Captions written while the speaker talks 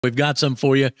We've got some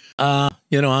for you. On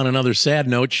another sad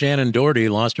note, Shannon Doherty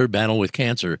lost her battle with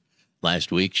cancer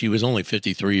last week. She was only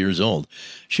 53 years old.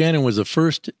 Shannon was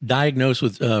first diagnosed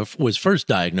with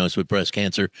breast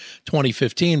cancer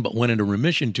 2015, but went into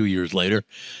remission 2 years later.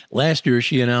 Last year,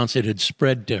 she announced it had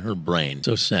spread to her brain.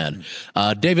 So sad.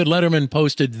 David Letterman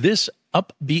posted this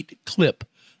upbeat clip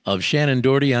of Shannon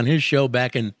Doherty on his show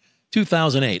back in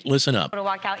 2008. Listen up. To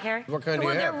walk out here. What kind do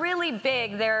you have? They're really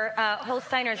big. They're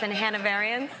Holsteiners and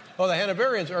Hanoverians. Oh, the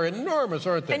Hanoverians are enormous,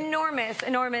 aren't they? Enormous,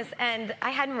 enormous. And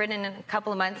I hadn't ridden in a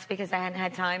couple of months because I hadn't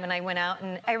had time, and I went out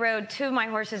and I rode 2 of my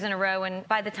horses in a row, and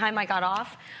by the time I got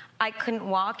off, I couldn't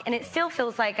walk, and it still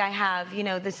feels like I have,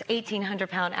 this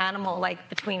 1,800-pound animal, like,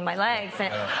 between my legs.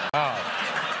 And Wow.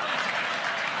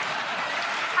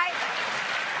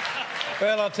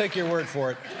 Well, I'll take your word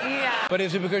for it. Yeah. But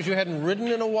is it because you hadn't ridden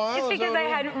in a while? It's because I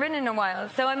hadn't ridden in a while,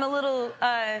 so I'm a little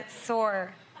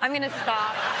sore. I'm going to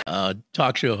stop.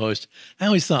 Talk show host. I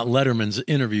always thought Letterman's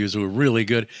interviews were really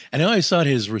good, and I always thought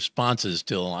his responses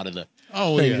to a lot of the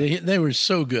things, they were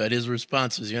so good, his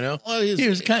responses, Well, he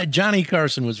was Johnny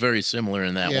Carson was very similar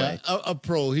in that way. A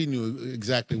pro. He knew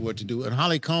exactly what to do. And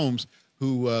Holly Combs,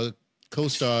 who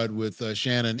co-starred with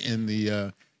Shannon in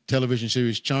the television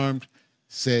series Charmed,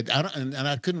 said, and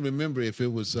I couldn't remember if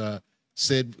it was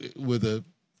said with a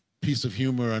piece of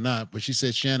humor or not, but she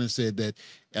said Shannon said that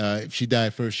if she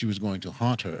died first, she was going to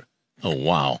haunt her. Oh,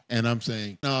 wow. And I'm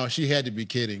saying, no, she had to be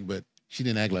kidding, but she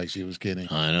didn't act like she was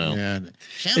kidding. I know. And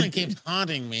Shannon keeps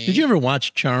haunting me. Did you ever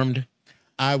watch Charmed?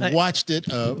 I watched it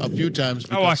a few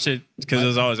times. I watched it because it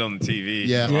was always on the TV.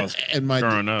 Yeah,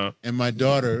 growing up. And my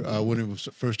daughter, when it was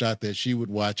first out there, she would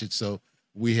watch it. So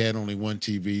we had only one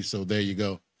TV. So there you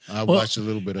go. I watched a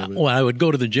little bit of it. Well, I would go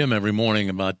to the gym every morning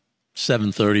about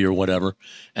 7:30 or whatever,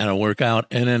 and I work out.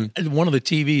 And then one of the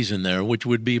TVs in there, which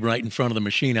would be right in front of the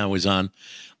machine I was on,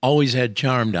 always had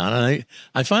Charmed on. And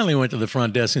I finally went to the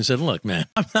front desk and said, look, man,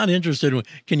 I'm not interested.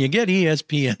 Can you get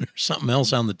ESPN or something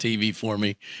else on the TV for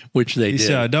me? Which they did. He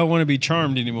said, I don't want to be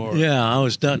charmed anymore. Yeah, I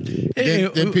was done.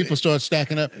 Then people start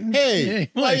stacking up. Hey,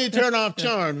 why you turn off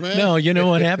Charmed, man? No, you know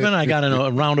what happened? I got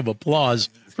a round of applause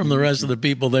from the rest of the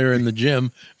people there in the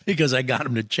gym because I got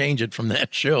them to change it from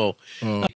that show.